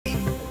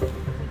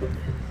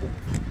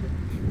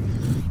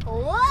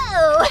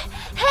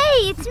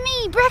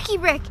me, Brecky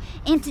Breck,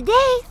 and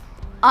today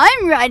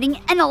I'm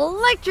riding an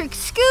electric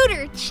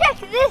scooter. Check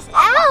this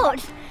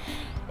out!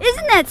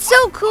 Isn't that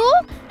so cool?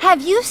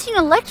 Have you seen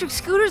electric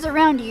scooters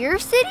around your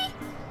city?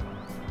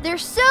 They're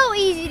so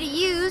easy to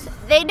use,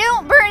 they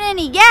don't burn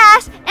any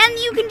gas, and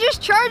you can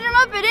just charge them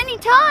up at any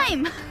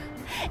time.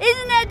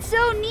 Isn't that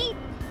so neat?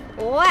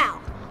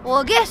 Wow.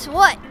 Well, guess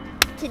what?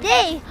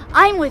 Today,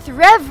 I'm with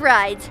Rev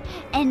Rides,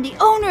 and the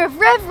owner of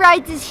Rev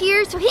Rides is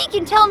here so he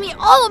can tell me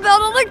all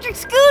about electric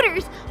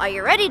scooters. Are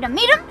you ready to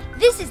meet him?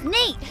 This is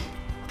Nate.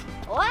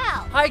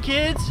 Wow. Hi,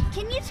 kids.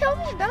 Can you tell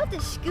me about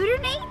this scooter,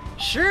 Nate?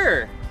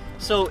 Sure.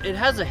 So it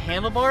has a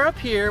handlebar up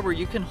here where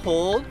you can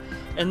hold,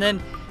 and then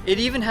it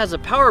even has a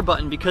power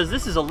button because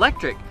this is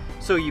electric.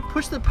 So you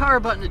push the power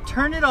button to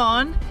turn it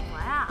on,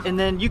 and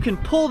then you can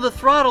pull the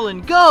throttle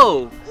and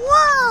go.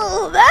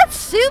 Whoa, that's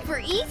super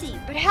easy,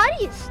 but how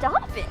do you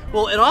stop it?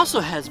 Well, it also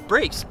has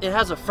brakes. It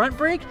has a front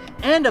brake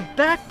and a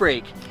back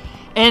brake.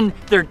 And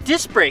they're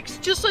disc brakes,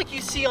 just like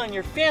you see on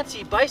your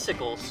fancy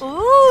bicycles.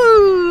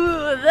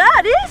 Ooh,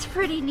 that is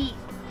pretty neat.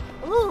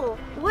 Ooh,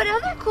 what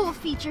other cool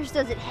features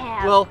does it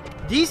have? Well,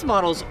 these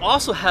models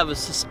also have a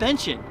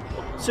suspension.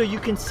 So you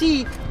can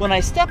see when I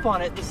step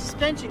on it, the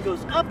suspension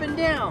goes up and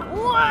down.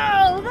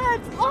 Whoa,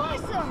 that's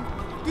awesome.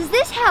 Does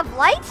this have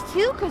lights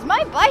too? Because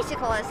my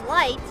bicycle has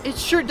lights. It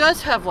sure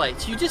does have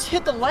lights. You just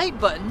hit the light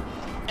button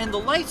and the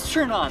lights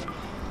turn on.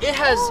 It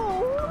has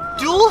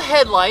dual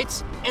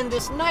headlights and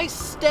this nice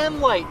stem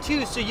light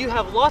too, so you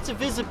have lots of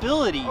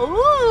visibility.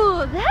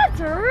 Ooh, that's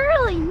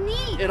really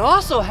neat. It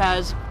also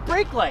has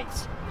brake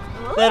lights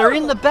that are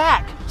in the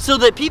back so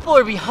that people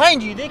are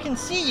behind you, they can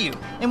see you.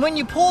 And when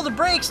you pull the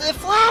brakes, it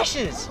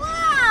flashes.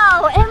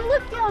 Wow, and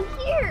look down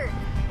here.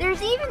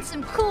 There's even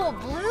some cool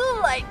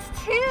blue lights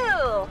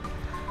too.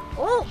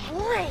 Oh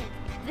boy,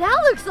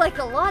 that looks like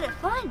a lot of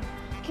fun.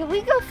 Can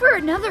we go for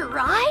another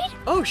ride?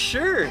 Oh,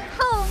 sure.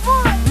 Oh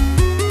boy.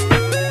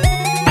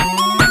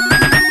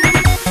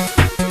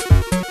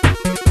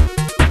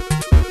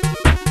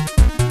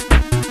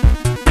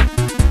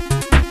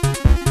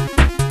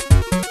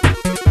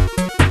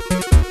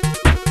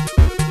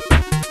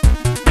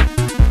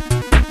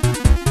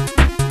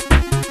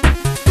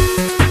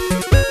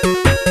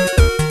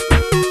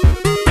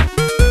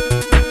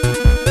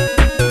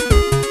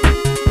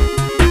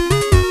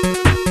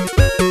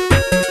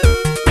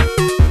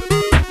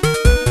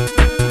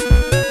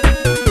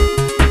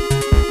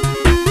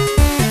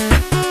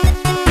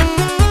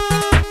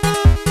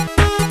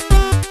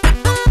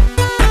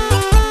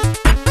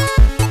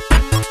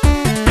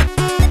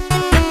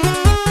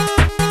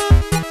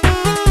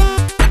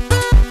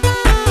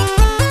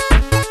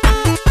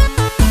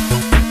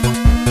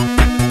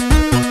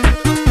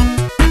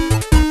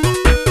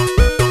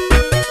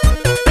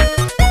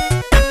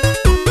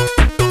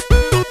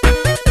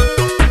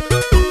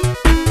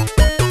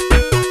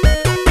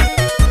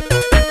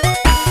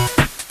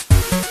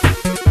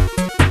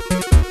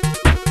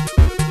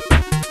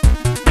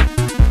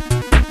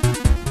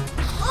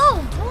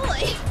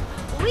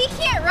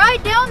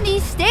 Down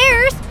these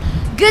stairs.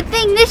 Good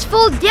thing this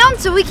folds down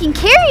so we can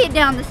carry it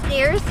down the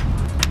stairs.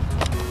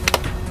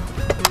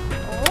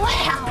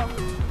 Wow.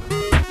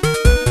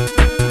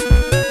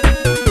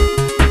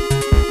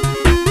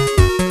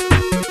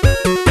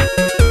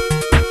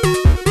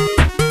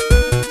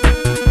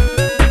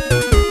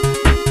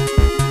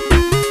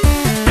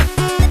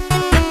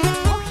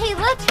 Okay,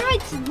 let's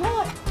ride some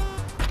more.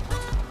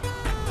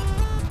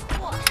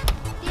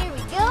 There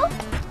we go.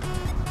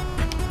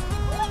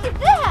 Look at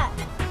that.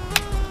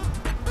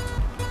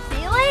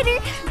 Later.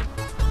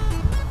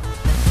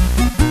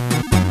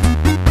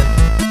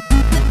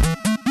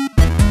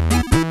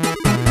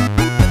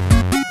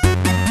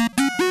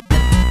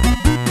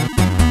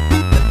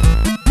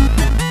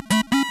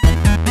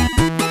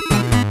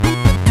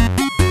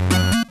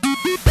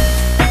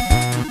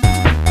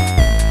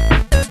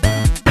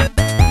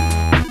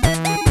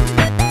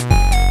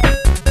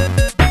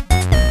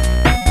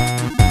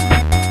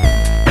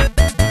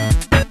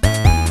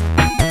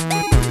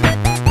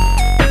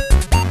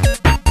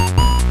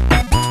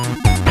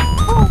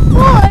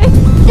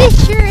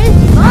 This sure is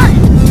fun!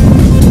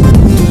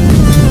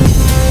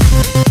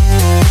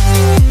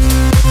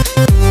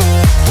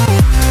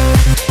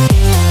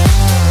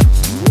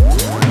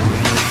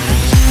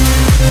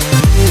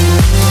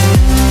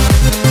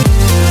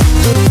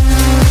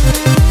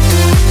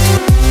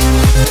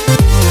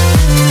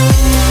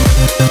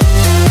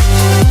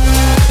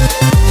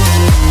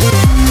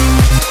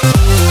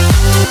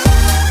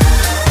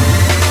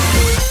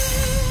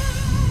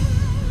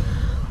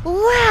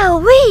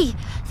 Wowee!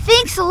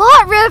 Thanks a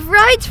lot, Rev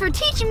Rides, for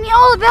teaching me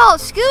all about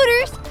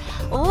scooters.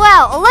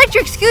 Wow,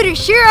 electric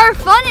scooters sure are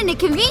fun and a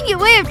convenient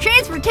way of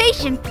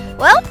transportation.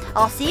 Well,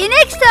 I'll see you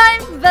next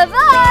time.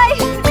 Bye-bye.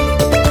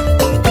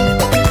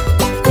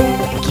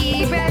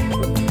 Brecky Breck,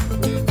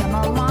 come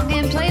along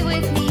and play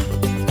with me.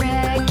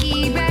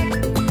 Brecky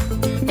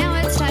Breck, now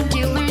it's time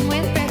to learn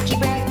with Brecky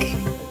Breck.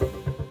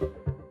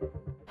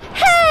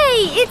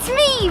 Hey, it's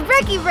me,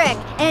 Brecky Breck,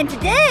 and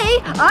today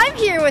I'm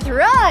here with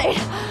Ride.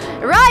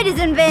 The ride is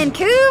in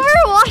Vancouver,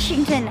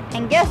 Washington.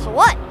 And guess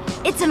what?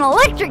 It's an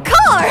electric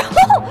car.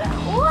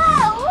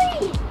 Wow,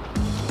 wait.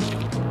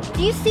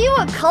 Do you see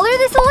what color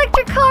this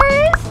electric car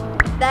is?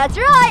 That's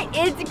right,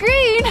 it's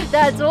green.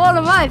 That's one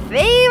of my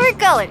favorite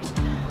colors.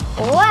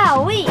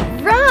 Wow, wait.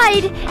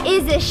 Ride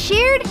is a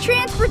shared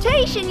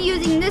transportation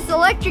using this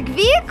electric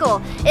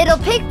vehicle. It'll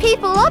pick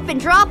people up and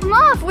drop them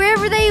off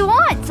wherever they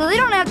want so they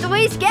don't have to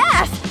waste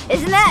gas.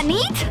 Isn't that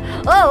neat?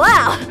 Oh,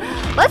 wow.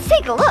 Let's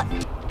take a look.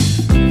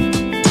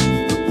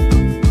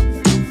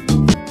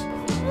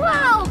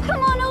 Wow,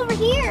 come on over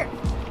here.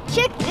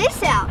 Check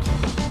this out.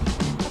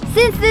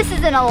 Since this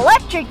is an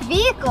electric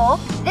vehicle,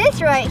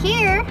 this right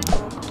here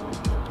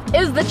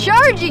is the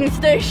charging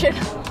station.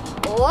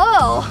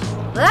 Whoa,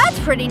 that's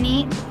pretty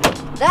neat.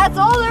 That's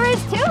all there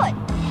is to it.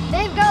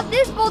 They've got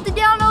this bolted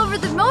down over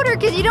the motor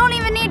because you don't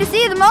even need to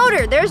see the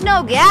motor. There's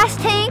no gas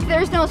tank,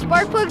 there's no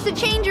spark plugs to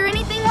change or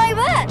anything like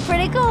that.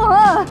 Pretty cool,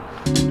 huh?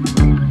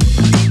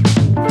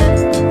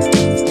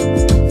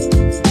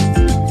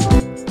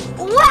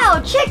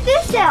 Wow, check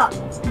this out.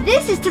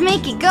 This is to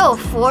make it go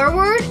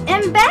forward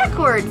and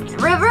backward,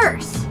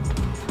 reverse.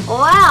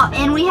 Wow,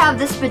 and we have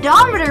the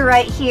speedometer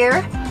right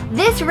here.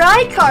 This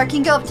ride car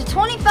can go up to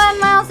 25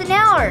 miles an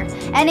hour,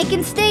 and it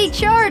can stay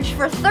charged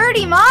for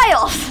 30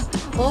 miles.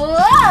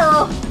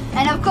 Whoa!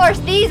 And of course,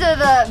 these are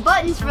the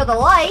buttons for the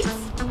lights,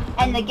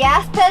 and the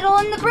gas pedal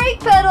and the brake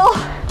pedal.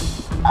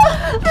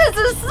 This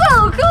is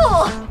so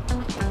cool!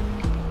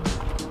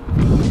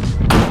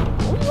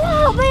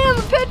 Wow, they have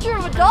a picture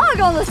of a dog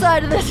on the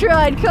side of this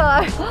ride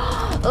car.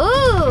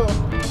 Ooh,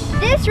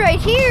 this right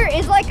here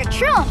is like a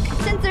trunk.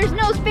 Since there's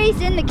no space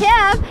in the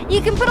cab,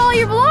 you can put all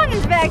your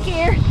belongings back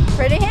here.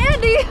 Pretty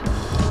handy.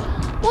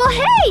 Well,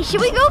 hey, should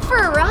we go for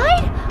a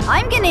ride?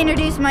 I'm gonna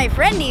introduce my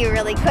friend to you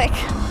really quick.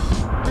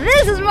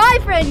 This is my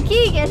friend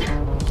Keegan.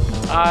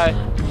 Hi.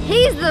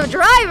 He's the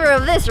driver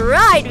of this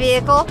ride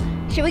vehicle.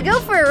 Should we go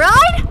for a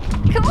ride?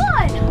 Come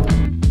on.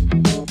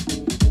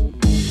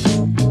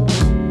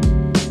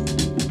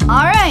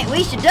 All right,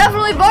 we should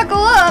definitely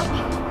buckle up.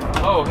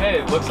 Oh,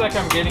 hey, looks like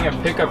I'm getting a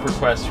pickup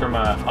request from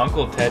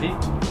Uncle Teddy.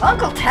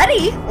 Uncle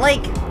Teddy?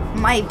 Like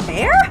my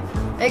bear?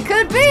 It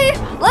could be.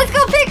 Let's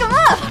go pick him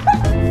up.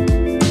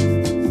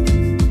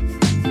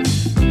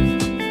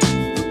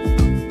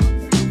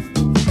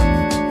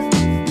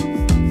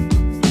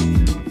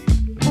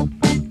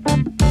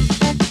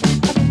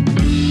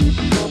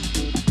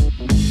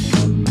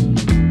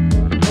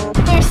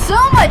 There's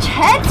so much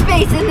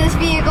headspace in this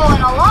vehicle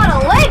and a lot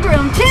of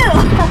legroom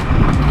too.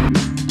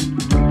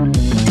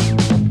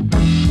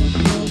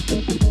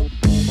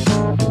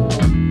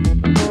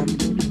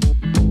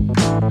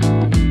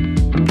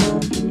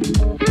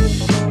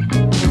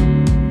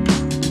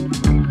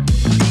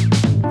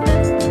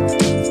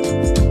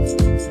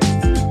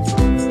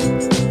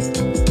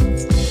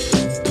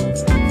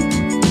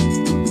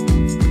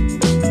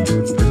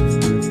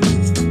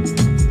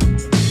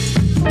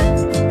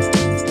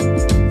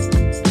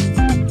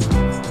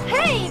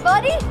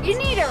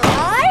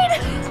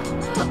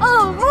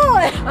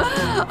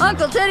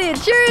 Uncle Teddy, it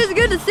sure is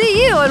good to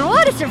see you, and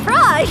what a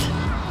surprise!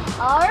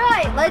 All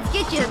right, let's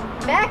get you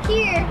back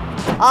here.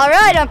 All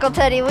right, Uncle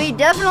Teddy, we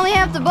definitely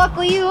have to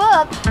buckle you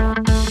up.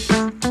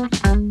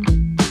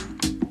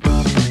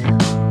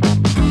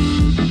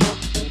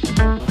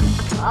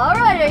 All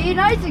right, are you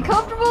nice and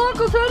comfortable,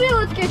 Uncle Teddy?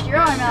 Let's get your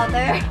arm out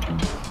there.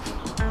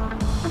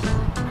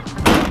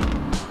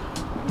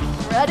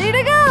 Ready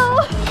to go.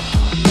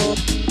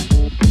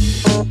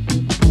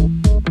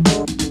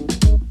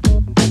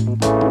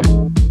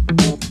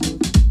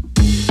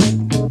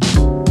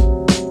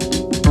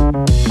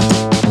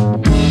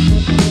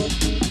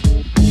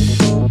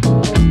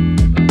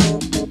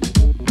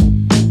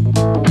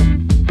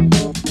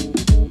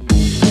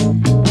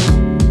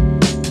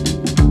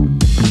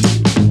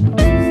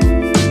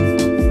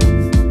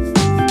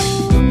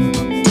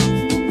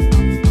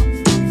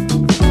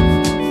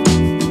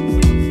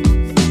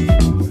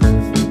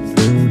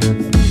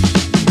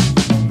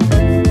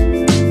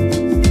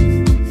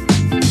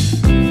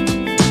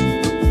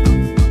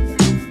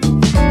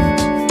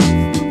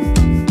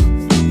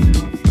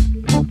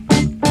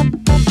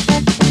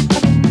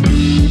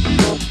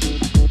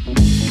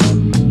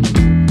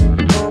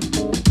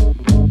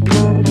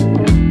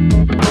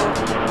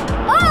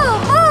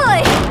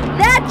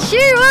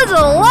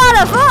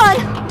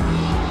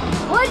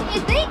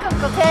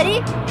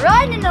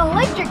 Riding an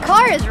electric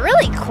car is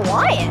really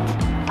quiet.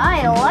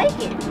 I like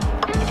it.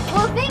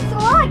 Well, thanks a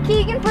lot,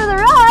 Keegan, for the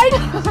ride.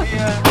 See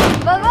ya.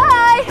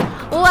 Bye-bye.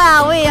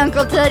 Wowee,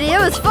 Uncle Teddy. It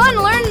was fun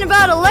learning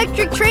about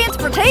electric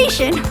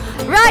transportation.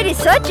 Ride is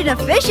such an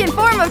efficient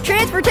form of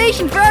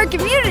transportation for our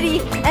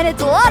community, and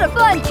it's a lot of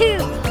fun, too.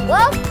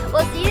 Well,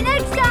 we'll see you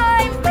next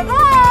time.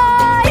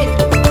 Bye-bye.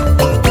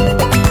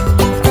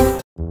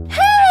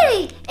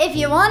 Hey! If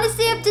you want to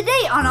stay up to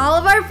date on all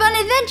of our fun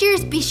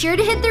adventures, be sure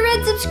to hit the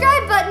red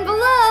subscribe button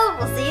below.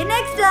 We'll see you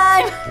next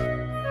time.